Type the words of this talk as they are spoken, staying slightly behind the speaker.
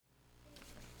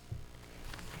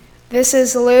This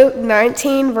is Luke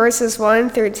 19, verses 1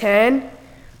 through 10.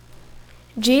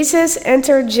 Jesus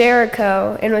entered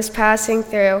Jericho and was passing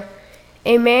through.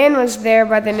 A man was there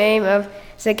by the name of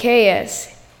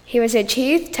Zacchaeus. He was a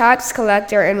chief tax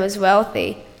collector and was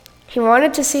wealthy. He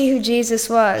wanted to see who Jesus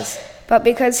was, but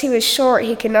because he was short,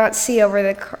 he could not see over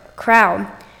the crowd.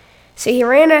 So he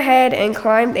ran ahead and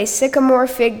climbed a sycamore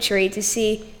fig tree to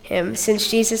see him, since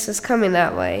Jesus was coming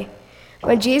that way.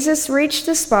 When Jesus reached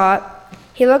the spot,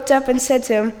 he looked up and said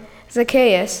to him,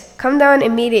 "Zacchaeus, come down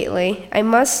immediately. I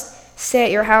must stay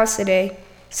at your house today."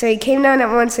 So he came down at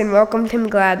once and welcomed him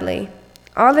gladly.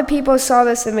 All the people saw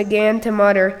this and began to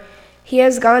mutter, "He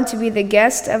has gone to be the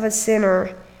guest of a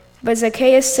sinner." But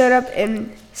Zacchaeus stood up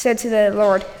and said to the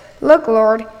Lord, "Look,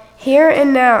 Lord, here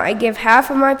and now I give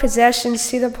half of my possessions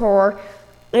to the poor,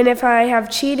 and if I have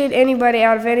cheated anybody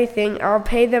out of anything, I'll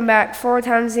pay them back 4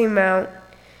 times the amount."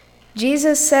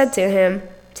 Jesus said to him,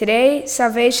 "Today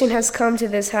salvation has come to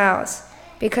this house,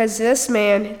 because this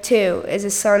man, too, is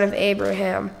a son of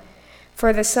Abraham.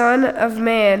 For the Son of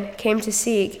Man came to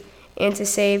seek and to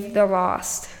save the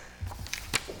lost."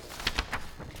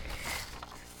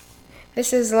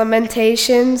 This is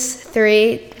Lamentations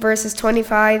 3, verses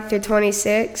 25 through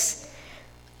 26.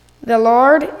 The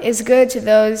Lord is good to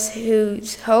those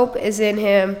whose hope is in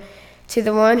him, to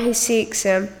the one who seeks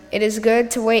him. It is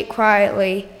good to wait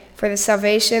quietly for the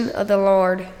salvation of the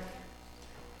Lord.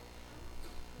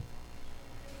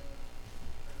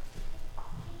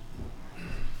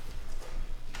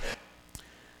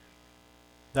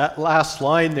 That last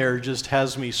line there just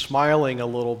has me smiling a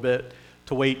little bit,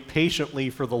 to wait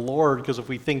patiently for the Lord, because if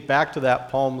we think back to that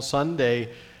Palm Sunday,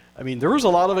 there was a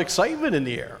lot of excitement in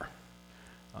the air.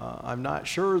 I'm not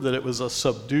sure that it was a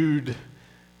subdued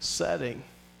setting.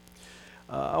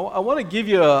 I want to give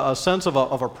you a sense of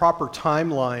a proper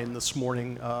timeline this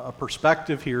morning, a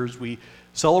perspective here as we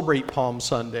celebrate Palm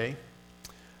Sunday.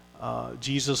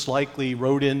 Jesus likely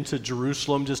rode into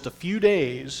Jerusalem just a few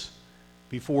days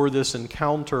before this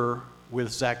encounter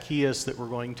with Zacchaeus that we're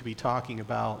going to be talking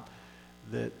about,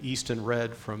 that Easton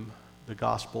read from the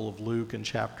Gospel of Luke in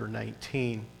chapter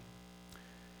 19.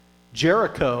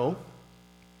 Jericho,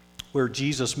 where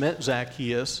Jesus met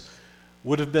Zacchaeus,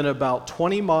 would have been about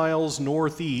 20 miles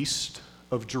northeast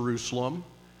of Jerusalem,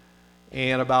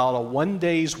 and about a 1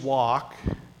 day's walk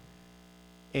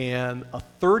and a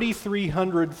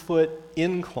 3,300-foot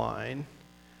incline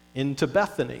into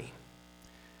Bethany,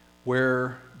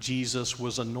 where Jesus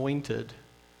was anointed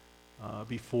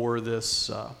before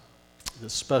this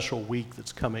special week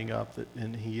that's coming up,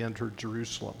 and he entered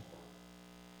Jerusalem.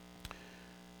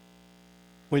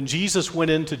 When Jesus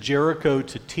went into Jericho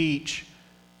to teach,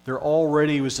 there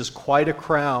already was just quite a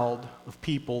crowd of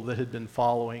people that had been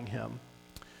following him.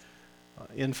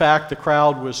 In fact, the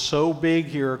crowd was so big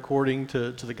here, according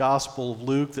to the Gospel of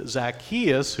Luke, that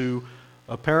Zacchaeus, who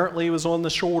apparently was on the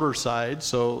shorter side,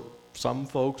 so some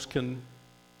folks can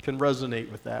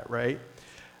resonate with that, right?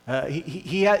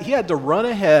 He had to run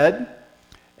ahead,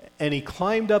 and he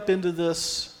climbed up into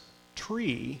this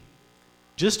tree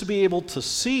just to be able to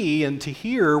see and to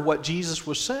hear what Jesus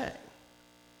was saying.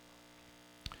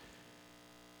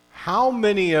 How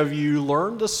many of you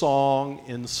learned a song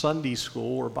in Sunday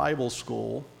school or Bible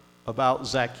school about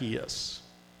Zacchaeus?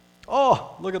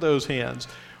 Oh, look at those hands.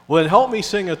 Well, then help me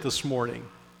sing it this morning.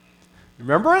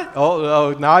 Remember it?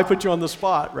 Oh, now I put you on the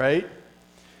spot, right?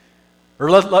 Or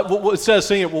instead of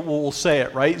singing it, we'll say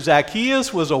it, right?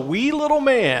 Zacchaeus was a wee little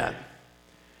man,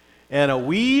 and a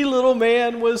wee little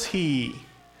man was he.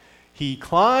 He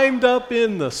climbed up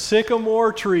in the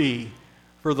sycamore tree,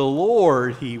 for the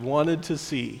Lord he wanted to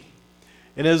see.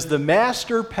 And as the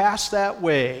master passed that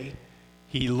way,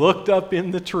 he looked up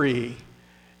in the tree,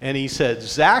 and he said,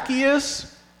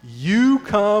 "Zacchaeus, you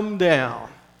come down,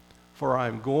 for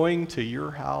I'm going to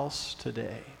your house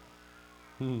today."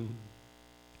 Can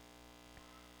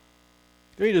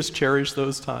we just cherish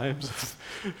those times of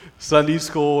Sunday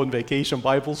school and vacation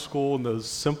Bible school and those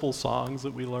simple songs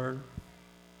that we learn?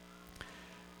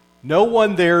 No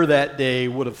one there that day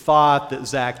would have thought that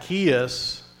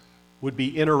Zacchaeus would be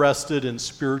interested in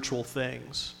spiritual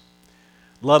things,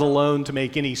 let alone to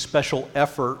make any special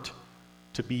effort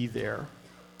to be there.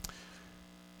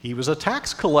 He was a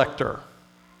tax collector,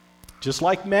 just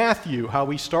like Matthew, how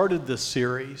we started this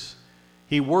series.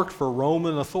 He worked for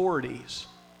Roman authorities.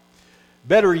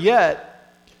 Better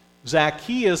yet,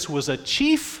 Zacchaeus was a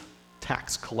chief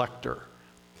tax collector.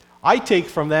 I take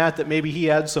from that maybe he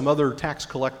had some other tax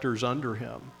collectors under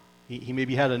him. He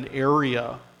maybe had an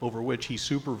area over which he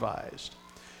supervised.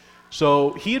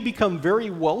 So he had become very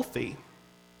wealthy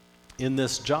in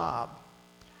this job.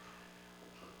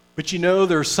 But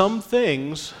there's some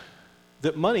things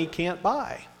that money can't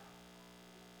buy.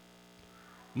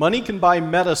 Money can buy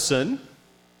medicine,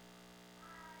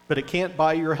 but it can't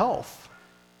buy your health.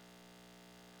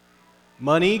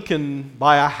 Money can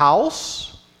buy a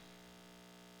house,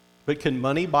 but can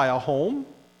money buy a home?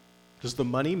 Does the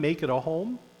money make it a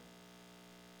home?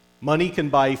 Money can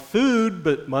buy food,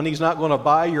 but money's not going to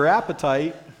buy your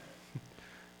appetite.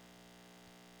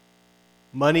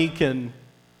 Money can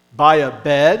buy a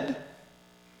bed,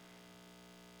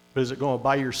 but is it going to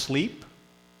buy your sleep?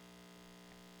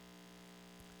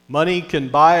 Money can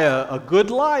buy a good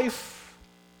life.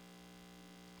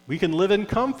 We can live in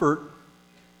comfort.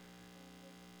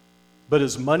 But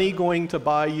is money going to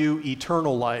buy you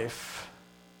eternal life?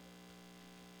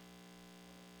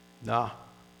 Nah.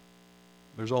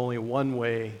 There's only one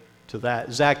way to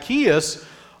that. Zacchaeus,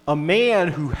 a man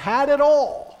who had it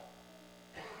all,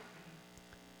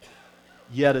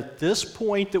 yet at this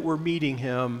point that we're meeting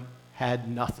him, had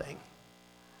nothing.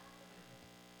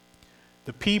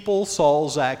 The people saw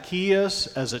Zacchaeus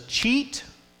as a cheat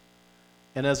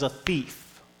and as a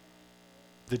thief.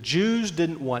 The Jews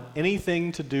didn't want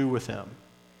anything to do with him.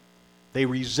 They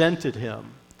resented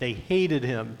him. They hated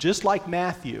him, just like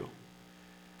Matthew.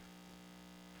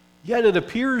 Yet it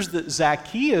appears that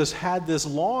Zacchaeus had this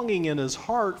longing in his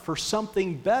heart for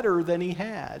something better than he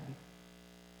had.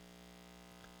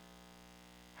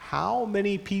 How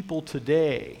many people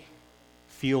today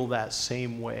feel that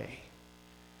same way?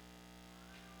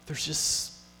 There's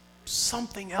just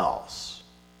something else.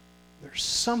 There's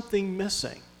something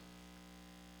missing.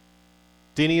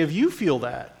 Do any of you feel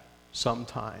that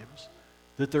sometimes?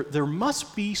 That there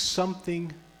must be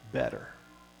something better?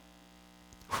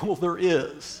 Well, there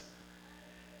is.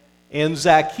 And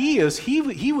Zacchaeus,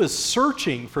 he was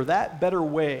searching for that better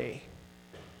way,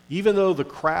 even though the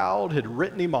crowd had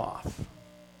written him off.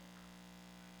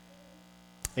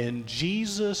 And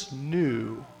Jesus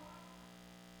knew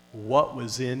what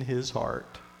was in his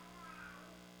heart.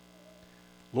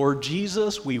 Lord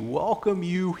Jesus, we welcome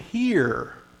you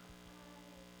here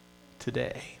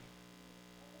today.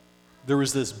 There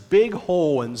was this big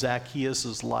hole in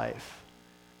Zacchaeus' life.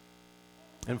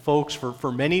 And folks,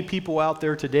 for many people out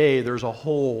there today, there's a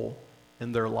hole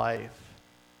in their life.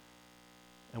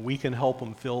 And we can help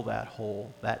them fill that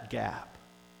hole, that gap.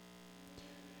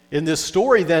 In this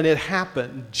story, then, it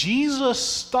happened. Jesus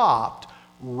stopped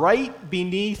right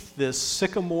beneath this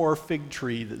sycamore fig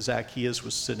tree that Zacchaeus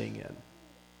was sitting in.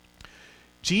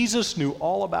 Jesus knew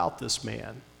all about this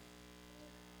man.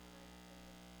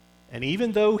 And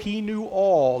even though he knew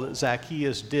all that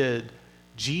Zacchaeus did,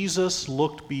 Jesus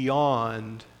looked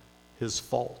beyond his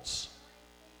faults.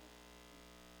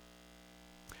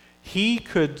 He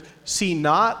could see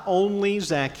not only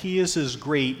Zacchaeus'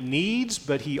 great needs,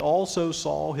 but he also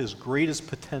saw his greatest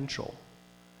potential.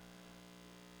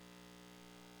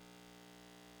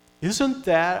 Isn't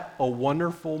that a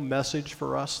wonderful message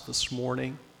for us this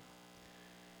morning?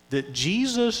 That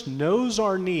Jesus knows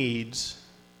our needs,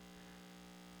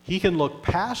 he can look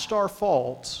past our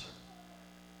faults,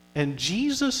 and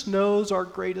Jesus knows our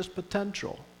greatest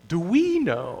potential. Do we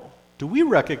know? Do we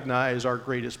recognize our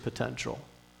greatest potential?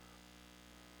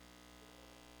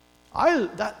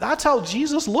 That's how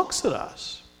Jesus looks at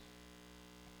us.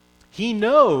 He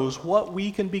knows what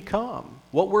we can become,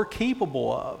 what we're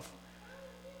capable of.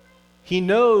 He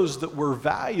knows that we're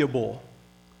valuable,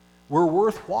 we're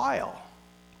worthwhile.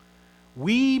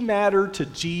 We matter to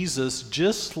Jesus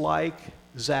just like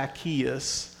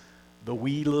Zacchaeus, the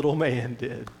wee little man,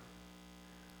 did.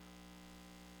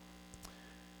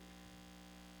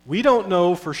 We don't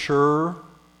know for sure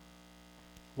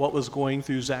what was going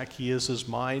through Zacchaeus'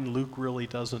 mind. Luke really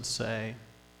doesn't say.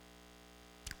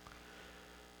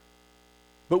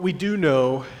 But we do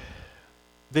know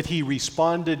that he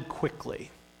responded quickly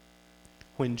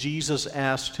when Jesus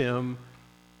asked him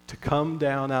to come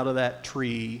down out of that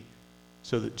tree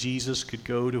so that Jesus could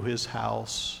go to his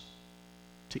house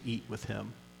to eat with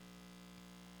him.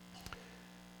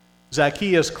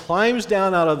 Zacchaeus climbs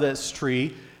down out of this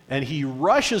tree and he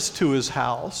rushes to his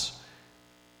house.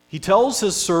 He tells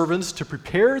his servants to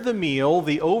prepare the meal,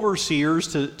 the overseers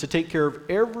to take care of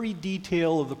every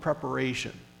detail of the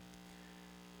preparation.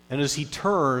 And as he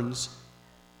turns,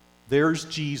 there's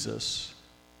Jesus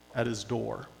at his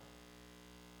door.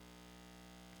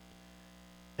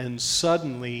 And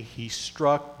suddenly he's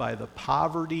struck by the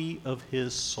poverty of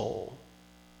his soul,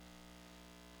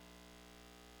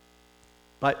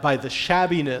 by the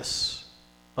shabbiness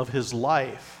of his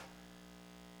life,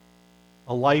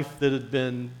 a life that had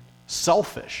been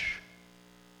selfish.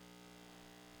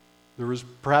 There was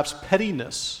perhaps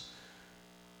pettiness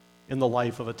in the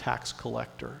life of a tax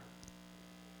collector.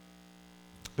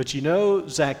 But you know,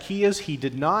 Zacchaeus, he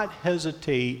did not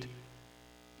hesitate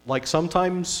like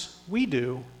sometimes we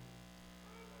do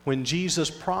when Jesus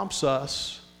prompts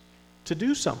us to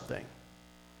do something.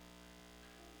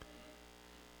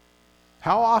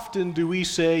 How often do we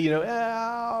say,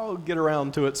 I'll get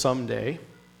around to it someday?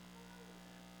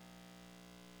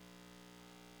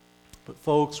 But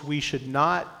folks, we should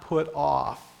not put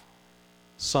off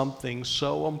something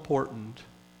so important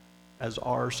as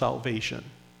our salvation.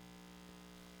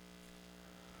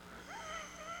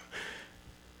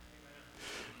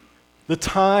 The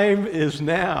time is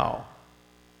now.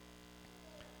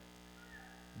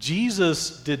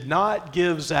 Jesus did not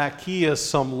give Zacchaeus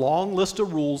some long list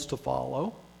of rules to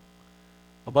follow,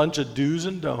 a bunch of do's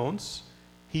and don'ts.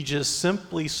 He just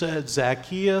simply said,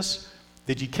 Zacchaeus,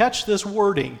 did you catch this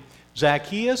wording?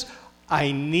 Zacchaeus,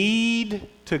 I need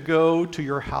to go to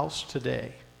your house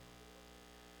today.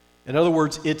 In other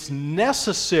words, it's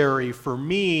necessary for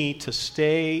me to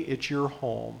stay at your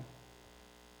home.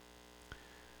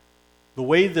 The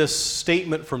way this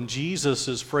statement from Jesus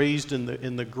is phrased in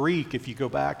the Greek, if you go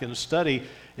back and study,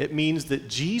 it means that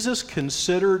Jesus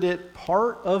considered it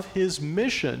part of his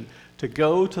mission to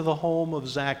go to the home of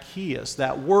Zacchaeus.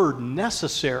 That word,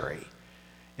 necessary,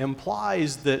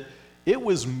 implies that it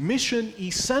was mission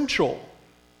essential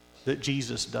that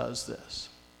Jesus does this.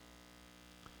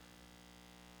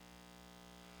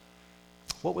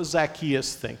 What was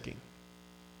Zacchaeus thinking?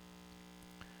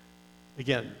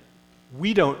 Again,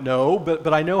 we don't know,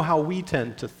 but I know how we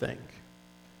tend to think.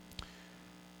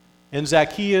 And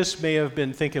Zacchaeus may have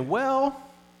been thinking, well,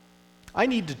 I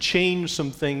need to change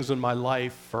some things in my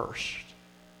life first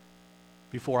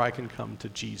before I can come to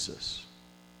Jesus.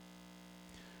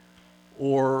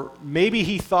 Or maybe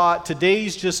he thought,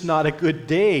 today's just not a good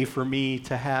day for me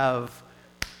to have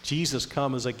Jesus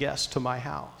come as a guest to my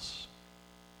house.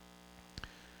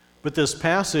 But this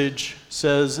passage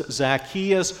says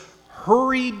Zacchaeus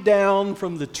hurried down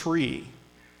from the tree.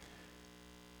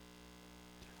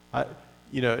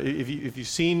 If you've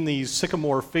seen these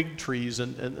sycamore fig trees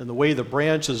and the way the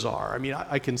branches are,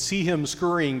 I can see him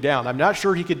scurrying down. I'm not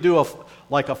sure he could do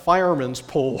a fireman's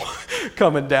pole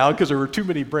coming down because there were too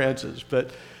many branches, but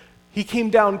he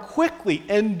came down quickly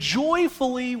and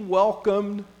joyfully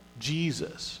welcomed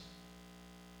Jesus.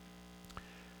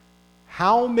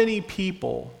 How many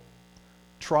people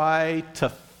try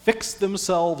to fix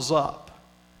themselves up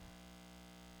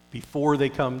before they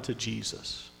come to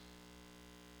Jesus?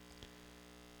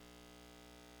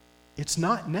 It's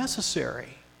not necessary.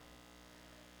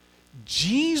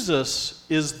 Jesus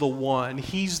is the one,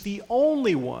 he's the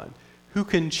only one who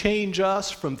can change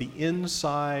us from the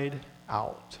inside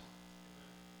out.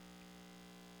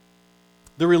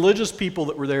 The religious people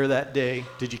that were there that day,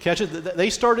 did you catch it?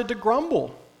 They started to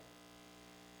grumble.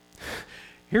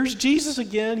 Here's Jesus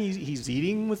again. He's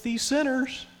eating with these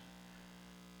sinners.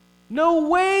 No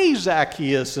way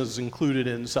Zacchaeus is included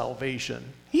in salvation.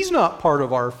 He's not part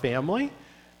of our family.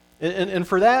 And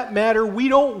for that matter, we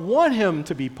don't want him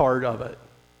to be part of it.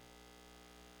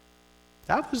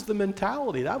 That was the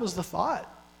mentality. That was the thought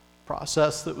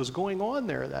process that was going on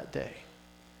there that day.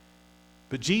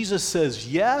 But Jesus says,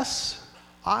 yes,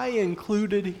 I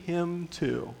included him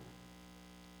too.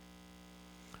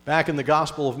 Back in the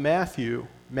Gospel of Matthew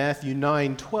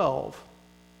 9:12.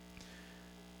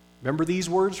 Remember these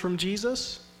words from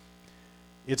Jesus?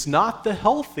 It's not the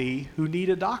healthy who need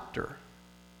a doctor,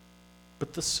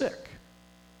 but the sick.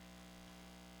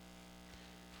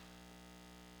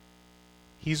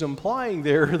 He's implying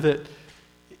there that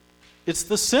it's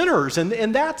the sinners,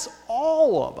 and that's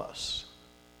all of us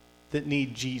that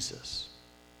need Jesus.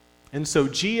 And so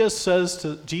Jesus says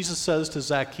to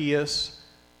Zacchaeus,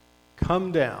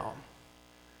 come down.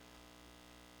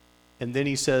 And then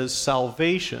he says,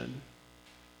 salvation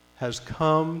has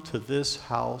come to this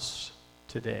house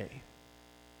today.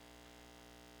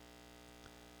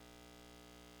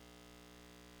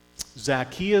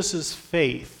 Zacchaeus'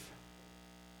 faith,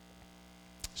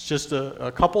 it's just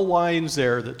a couple lines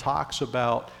there that talks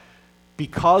about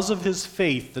because of his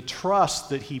faith, the trust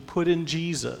that he put in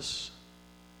Jesus,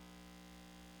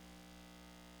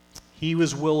 he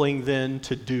was willing then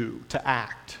to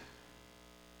act.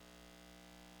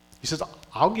 He says,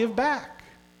 I'll give back.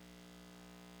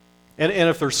 And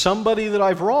if there's somebody that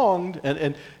I've wronged,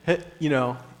 and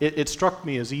it struck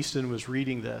me as Easton was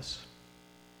reading this,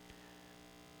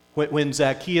 when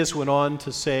Zacchaeus went on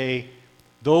to say,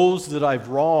 those that I've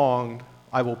wronged,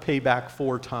 I will pay back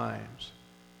 4 times.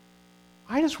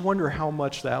 I just wonder how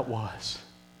much that was.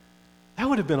 That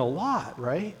would have been a lot,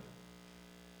 right?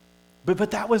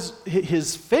 But that was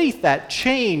his faith, that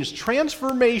change,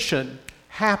 transformation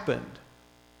happened.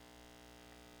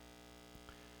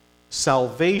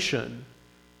 Salvation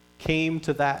came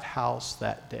to that house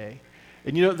that day.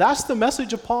 And you know, that's the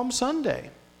message of Palm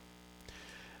Sunday.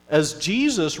 As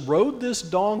Jesus rode this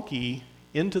donkey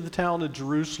into the town of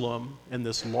Jerusalem, and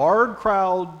this large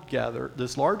crowd gathered,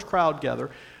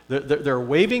 they're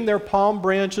waving their palm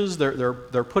branches,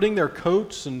 they're putting their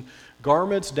coats and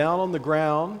garments down on the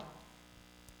ground,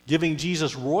 giving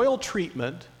Jesus royal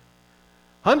treatment.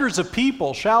 Hundreds of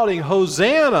people shouting,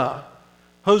 "Hosanna!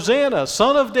 Hosanna,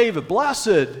 Son of David,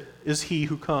 blessed is he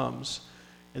who comes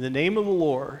in the name of the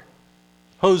Lord.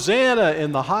 Hosanna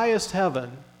in the highest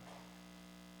heaven."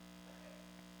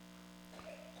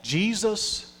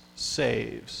 Jesus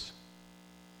saves.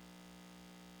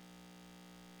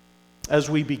 As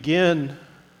we begin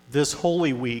this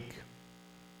Holy Week,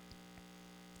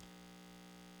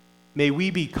 may we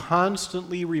be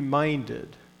constantly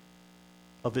reminded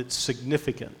of its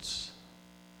significance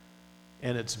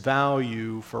and its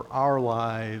value for our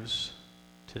lives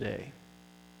today.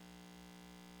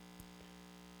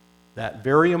 That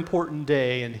very important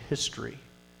day in history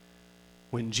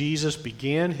when Jesus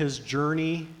began his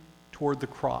journey toward the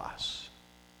cross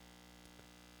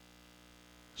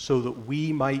so that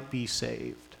we might be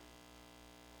saved.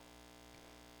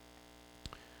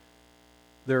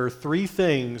 There are three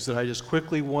things that I just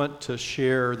quickly want to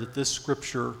share that this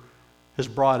scripture has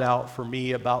brought out for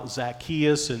me about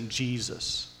Zacchaeus and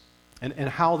Jesus and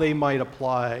how they might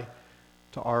apply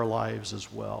to our lives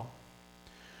as well.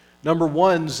 Number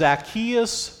one,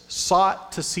 Zacchaeus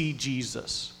sought to see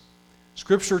Jesus.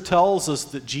 Scripture tells us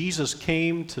that Jesus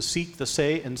came to seek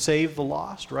and save the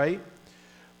lost, right?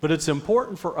 But it's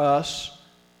important for us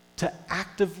to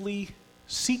actively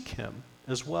seek him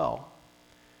as well.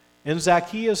 And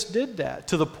Zacchaeus did that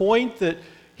to the point that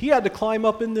he had to climb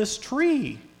up in this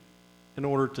tree in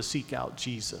order to seek out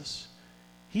Jesus.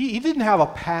 He didn't have a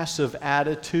passive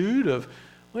attitude of,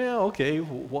 well, okay,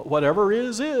 whatever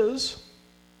is.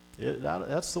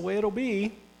 That's the way it'll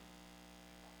be.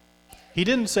 He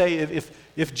didn't say,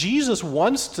 if Jesus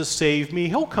wants to save me,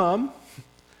 he'll come.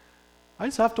 I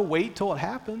just have to wait till it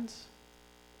happens.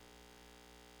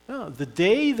 No, the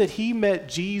day that he met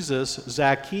Jesus,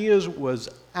 Zacchaeus was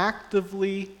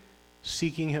actively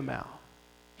seeking him out.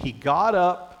 He got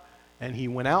up and he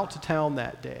went out to town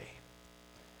that day.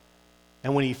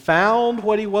 And when he found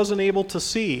what he wasn't able to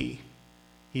see,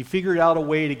 he figured out a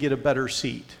way to get a better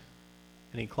seat.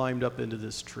 And he climbed up into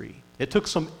this tree. It took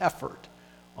some effort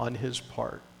on his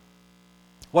part.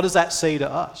 What does that say to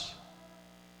us?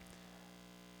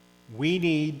 We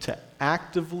need to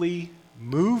actively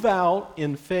move out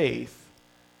in faith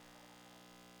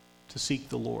to seek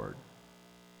the Lord.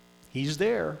 He's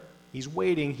there. He's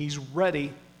waiting. He's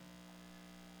ready.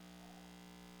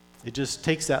 It just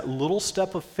takes that little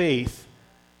step of faith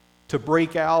to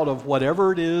break out of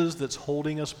whatever it is that's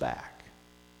holding us back.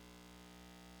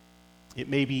 It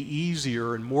may be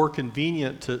easier and more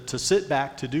convenient to sit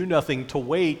back, to do nothing, to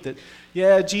wait that,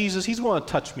 yeah, Jesus, he's going to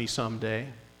touch me someday.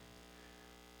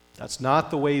 That's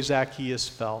not the way Zacchaeus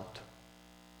felt.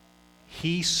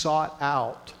 He sought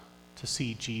out to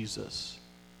see Jesus.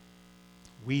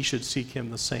 We should seek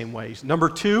him the same way. Number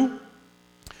two,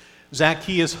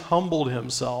 Zacchaeus humbled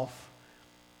himself.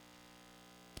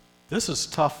 This is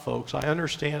tough, folks. I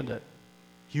understand it.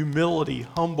 Humility,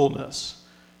 humbleness.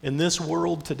 In this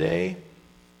world today,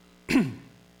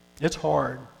 it's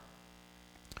hard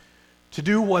to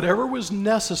do whatever was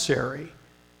necessary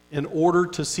in order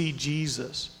to see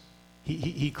Jesus.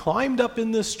 He climbed up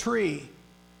in this tree,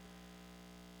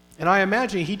 and I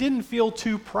imagine he didn't feel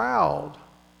too proud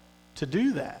to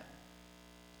do that.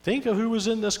 Think of who was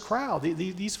in this crowd.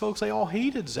 These folks, they all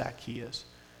hated Zacchaeus.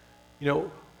 You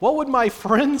know, what would my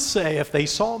friends say if they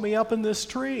saw me up in this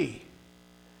tree?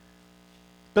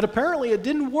 But apparently it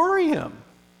didn't worry him.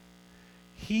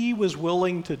 He was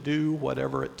willing to do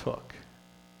whatever it took.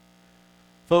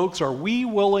 Folks, are we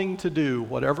willing to do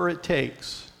whatever it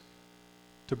takes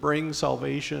to bring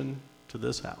salvation to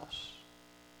this house?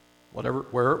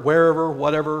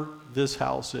 Whatever this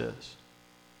house is.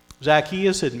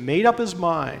 Zacchaeus had made up his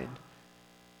mind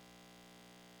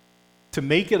to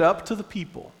make it up to the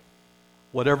people,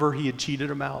 whatever he had cheated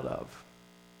them out of.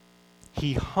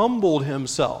 He humbled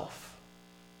himself.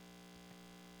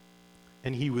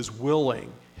 And he was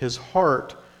willing. His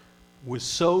heart was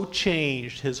so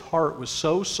changed, his heart was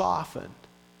so softened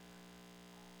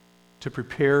to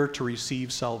prepare to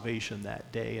receive salvation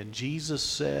that day. And Jesus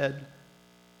said,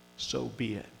 so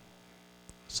be it.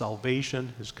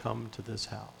 Salvation has come to this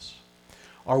house.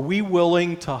 Are we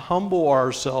willing to humble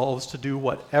ourselves to do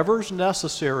whatever's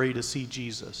necessary to see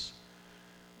Jesus?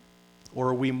 Or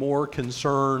are we more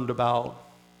concerned about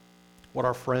what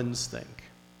our friends think?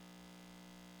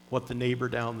 what the neighbor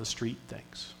down the street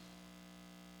thinks.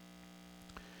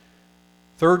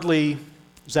 Thirdly,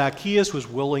 Zacchaeus was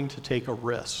willing to take a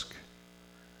risk.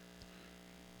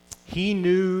 He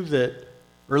knew that,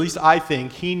 or at least I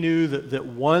think, he knew that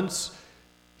once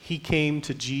he came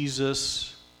to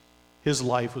Jesus, his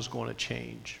life was going to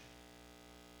change.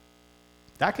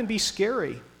 That can be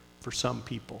scary for some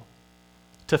people,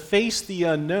 to face the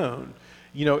unknown.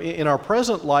 You know, in our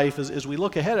present life, as we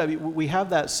look ahead, I mean, we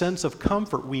have that sense of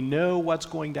comfort. We know what's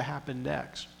going to happen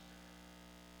next.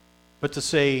 But to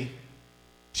say,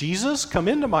 Jesus, come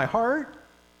into my heart,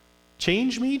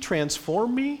 change me,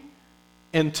 transform me,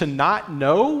 and to not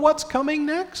know what's coming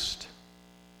next,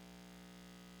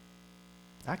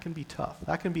 that can be tough.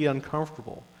 That can be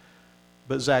uncomfortable.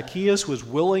 But Zacchaeus was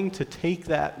willing to take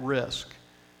that risk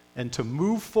and to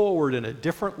move forward in a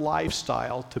different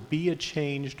lifestyle, to be a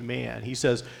changed man. He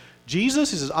says,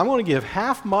 Jesus, he says, I'm going to give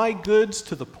half my goods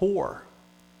to the poor.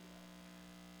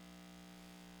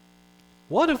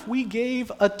 What if we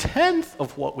gave a tenth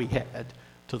of what we had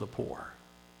to the poor?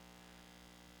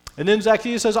 And then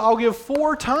Zacchaeus says, I'll give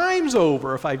 4 times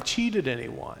over if I've cheated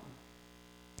anyone.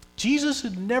 Jesus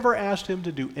had never asked him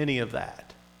to do any of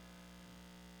that.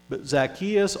 But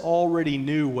Zacchaeus already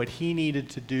knew what he needed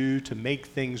to do to make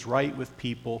things right with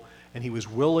people, and he was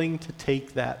willing to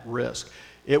take that risk.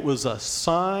 It was a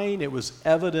sign, it was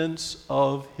evidence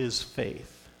of his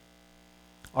faith.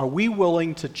 Are we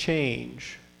willing to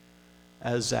change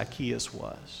as Zacchaeus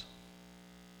was?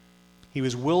 He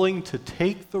was willing to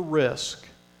take the risk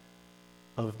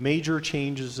of major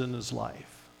changes in his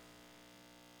life.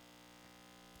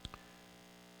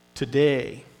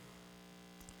 Today,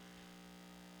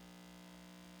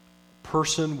 a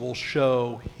person will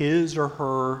show his or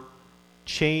her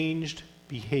changed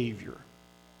behavior.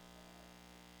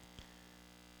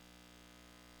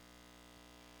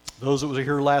 Those that were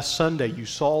here last Sunday, you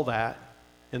saw that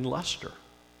in Leicester.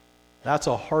 That's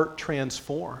a heart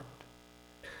transformed,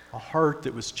 a heart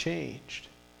that was changed.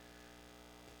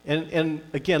 And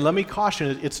again, let me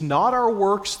caution, it's not our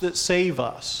works that save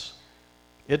us.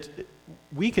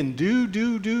 We can do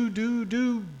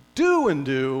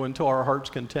until our heart's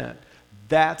content.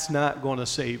 That's not going to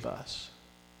save us.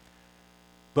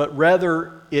 But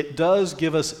rather, it does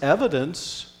give us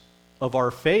evidence of our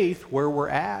faith, where we're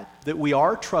at, that we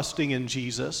are trusting in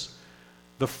Jesus.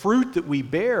 The fruit that we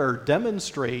bear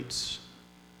demonstrates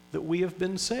that we have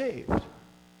been saved.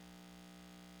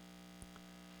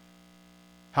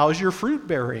 How's your fruit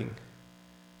bearing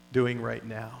doing right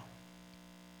now?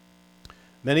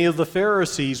 Many of the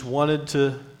Pharisees wanted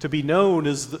to be known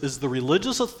as the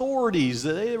religious authorities.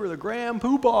 They were the grand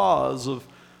poobahs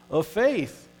of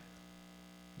faith.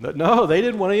 But no, they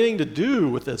didn't want anything to do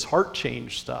with this heart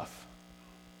change stuff.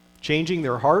 Changing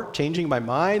their heart, changing my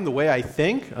mind, the way I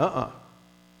think,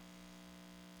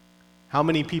 How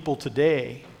many people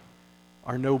today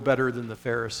are no better than the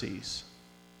Pharisees?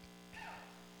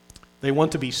 They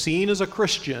want to be seen as a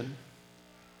Christian,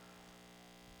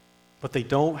 but they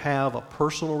don't have a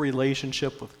personal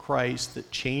relationship with Christ that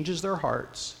changes their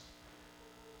hearts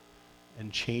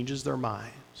and changes their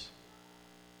minds.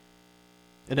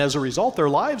 And as a result, their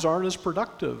lives aren't as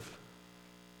productive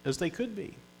as they could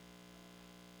be.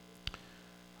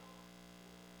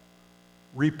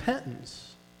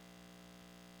 Repentance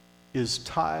is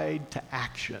tied to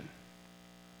action.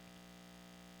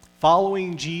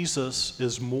 Following Jesus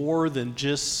is more than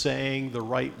just saying the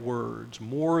right words,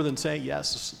 more than saying,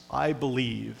 yes, I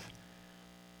believe.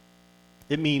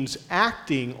 It means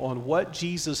acting on what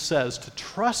Jesus says, to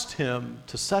trust him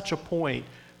to such a point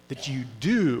that you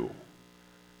do,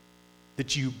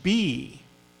 that you be,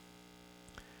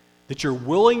 that you're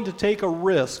willing to take a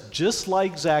risk, just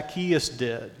like Zacchaeus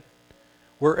did,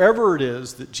 wherever it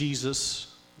is that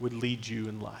Jesus would lead you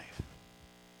in life.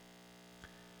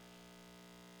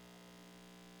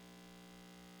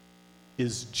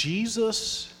 Is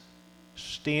Jesus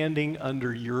standing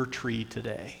under your tree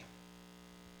today?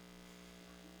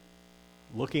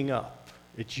 Looking up.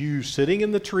 It's you sitting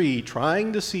in the tree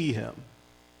trying to see him.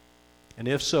 And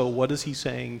if so, what is he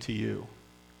saying to you?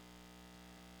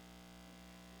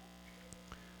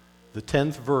 The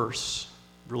 10th verse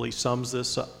really sums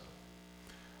this up.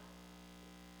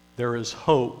 There is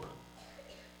hope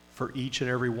for each and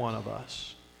every one of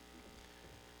us.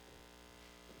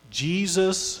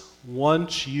 Jesus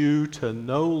wants you to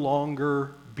no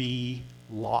longer be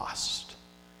lost.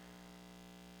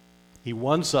 He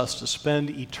wants us to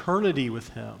spend eternity with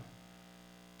him.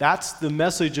 That's the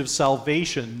message of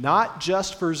salvation, not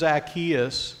just for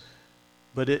Zacchaeus,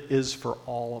 but it is for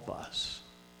all of us,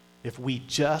 if we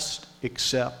just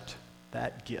accept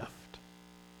that gift.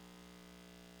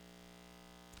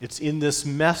 It's in this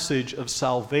message of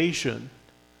salvation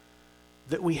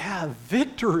that we have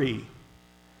victory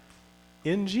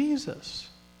in Jesus.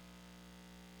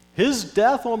 His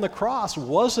death on the cross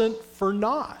wasn't for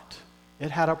naught.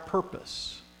 It had a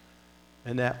purpose.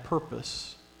 And that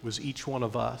purpose was each one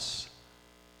of us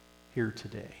here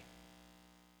today.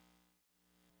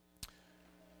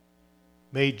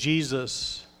 May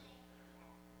Jesus,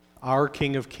 our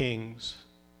King of Kings,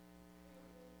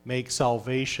 make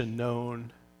salvation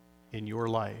known in your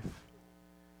life.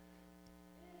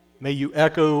 May you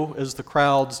echo as the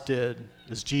crowds did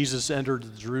as Jesus entered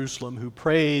Jerusalem, who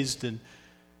praised and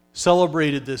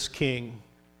celebrated this King,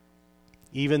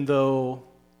 even though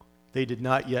they did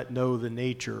not yet know the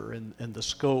nature and the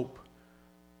scope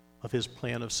of his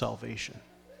plan of salvation.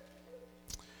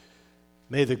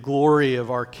 May the glory of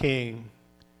our King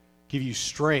give you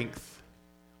strength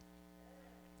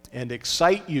and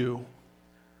excite you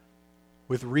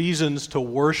with reasons to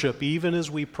worship, even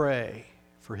as we pray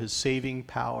for his saving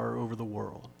power over the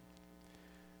world.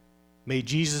 May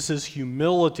Jesus'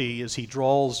 humility as he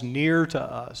draws near to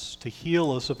us to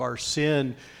heal us of our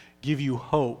sin give you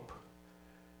hope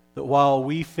that while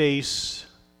we face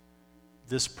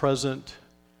this present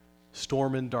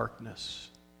storm and darkness,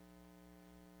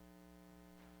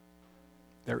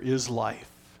 there is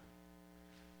life.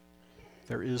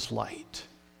 There is light.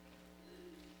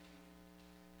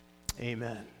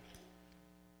 Amen.